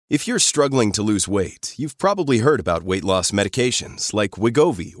If you're struggling to lose weight, you've probably heard about weight loss medications like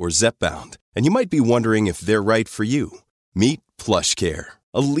Wegovy or Zepbound, and you might be wondering if they're right for you. Meet PlushCare,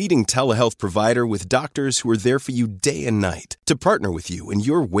 a leading telehealth provider with doctors who are there for you day and night to partner with you in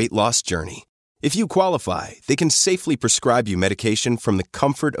your weight loss journey. If you qualify, they can safely prescribe you medication from the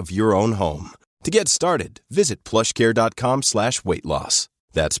comfort of your own home. To get started, visit plushcare.com/weightloss.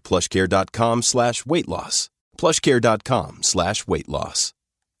 That's plushcare.com/weightloss. plushcare.com/weightloss.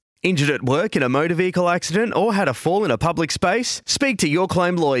 Injured at work in a motor vehicle accident or had a fall in a public space? Speak to Your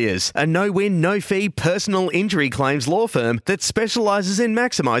Claim Lawyers, a no-win, no-fee personal injury claims law firm that specialises in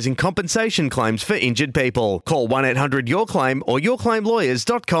maximising compensation claims for injured people. Call 1-800-YOUR-CLAIM or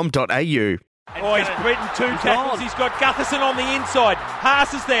yourclaimlawyers.com.au. Oh, he's beaten two tackles. He's got Gutherson on the inside.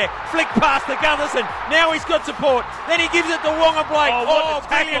 Haas is there. Flick past to Gutherson. Now he's got support. Then he gives it to Wonga Blake. Oh,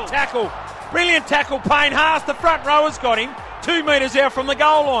 brilliant tackle. Brilliant tackle, Payne Haas. The front rower's got him. 2 metres out from the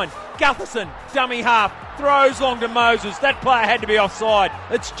goal line. Gutherson, dummy half, throws long to Moses. That player had to be offside.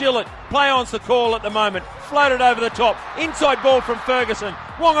 It's Gillett. Play on's the call at the moment. Floated over the top. Inside ball from Ferguson.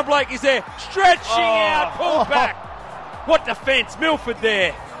 Wonga Blake is there. Stretching out. Pulled back. What defence. Milford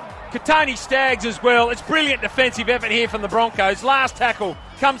there. Katoni Staggs as well. It's brilliant defensive effort here from the Broncos. Last tackle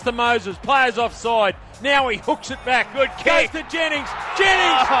comes to Moses. Players offside. Now he hooks it back. Good kick. Goes to Jennings.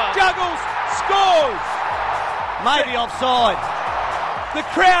 Jennings juggles. Scores. Maybe offside. The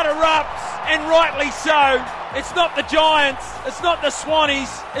crowd erupts, and rightly so. It's not the Giants, it's not the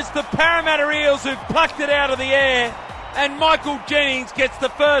Swannies, it's the Parramatta Eels who've plucked it out of the air, and Michael Jennings gets the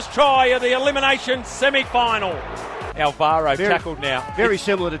first try of the elimination semi-final. Alvaro tackled now. Very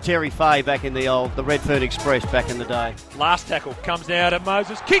similar to Terry Fay back in the Redfern Express back in the day. Last tackle comes now to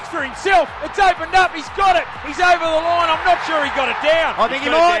Moses. Kicks for himself. It's opened up. He's got it. He's over the line. I'm not sure he got it down. I think he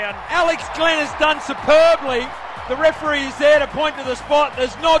might. Alex Glenn has done superbly. The referee is there to point to the spot.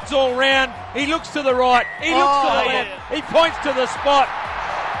 There's nods all round. He looks to the right. He looks to the left. He points to the spot.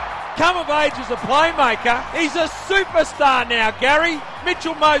 Come of age as a playmaker. He's a superstar now, Gary.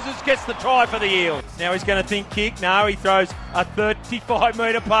 Mitchell Moses gets the try for the Eels. Now he's going to think kick. No, he throws a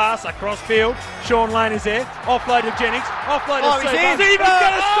 35-metre pass across field. Sean Lane is there. Offload to Jennings. Offload to Seaver. He's going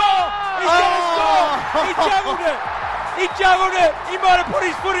to score. He's going to score. He juggled it. He juggled it. He might have put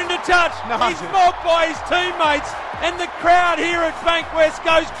his foot into touch. No. He's mobbed by his teammates. And the crowd here at Bankwest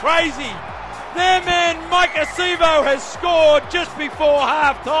goes crazy. Their man Mike Acevo has scored just before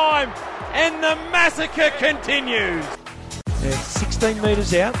half-time. And the massacre continues. They're 16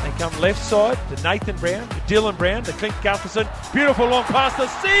 metres out. They come left side to Nathan Brown, to Dylan Brown, to Clint Gutherson. Beautiful long pass to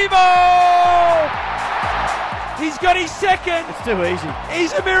Acevo! He's got his second. It's too easy.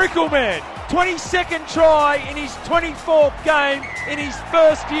 He's a miracle man. 22nd try in his 24th game in his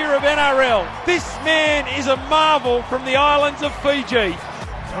first year of NRL. This man is a marvel from the islands of Fiji.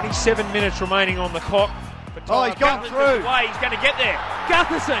 27 minutes remaining on the clock. He's gone through. He's going to get there.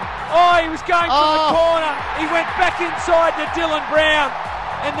 Gutherson. He was going for the corner. He went back inside to Dylan Brown.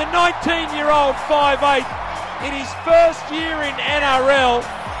 And the 19-year-old 5'8", in his first year in NRL,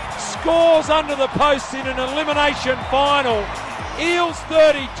 scores under the post in an elimination final. Eels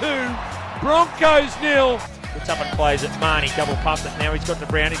 32, Broncos 0. Gets up and plays it. Marnie double pumps it. Now he's got to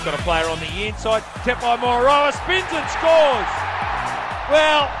Brown. He's got a player on the inside. Tapped by Moroa. Spins and scores.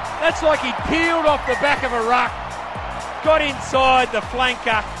 Well, that's like he peeled off the back of a ruck. Got inside the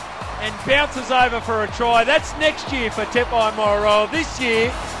flanker and bounces over for a try. That's next year for Tepai Moroa. This year,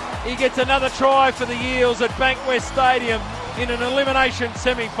 he gets another try for the Eels at Bankwest Stadium in an elimination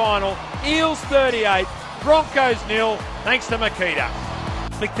semi-final. Eels 38, Broncos 0, thanks to Makita.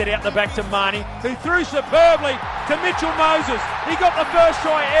 Flicked it out the back to Marnie, who threw superbly to Mitchell Moses. He got the first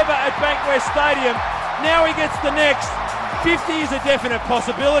try ever at Bankwest Stadium. Now he gets the next. 50 is a definite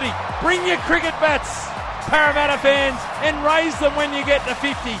possibility. Bring your cricket bats, Parramatta fans, and raise them when you get to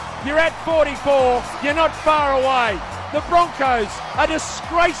 50. You're at 44. You're not far away. The Broncos are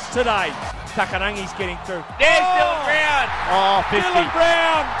disgraced today. Takarangi's getting through. There's Dylan Brown. 50. Dylan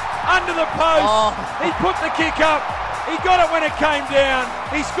Brown under the post. He put the kick up. He got it when it came down.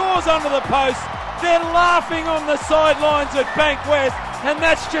 He scores under the post. They're laughing on the sidelines at Bankwest, and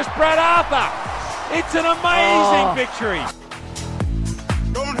that's just Brad Arthur. It's an amazing victory.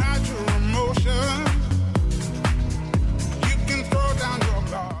 Don't hide your emotions. You can throw down your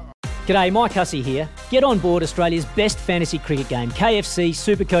guard. G'day, Mike Hussey here. Get on board Australia's best fantasy cricket game, KFC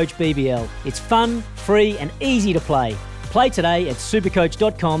Supercoach BBL. It's fun, free and easy to play. Play today at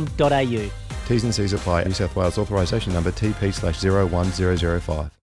supercoach.com.au. T's and C's apply. New South Wales authorisation number TP/01005.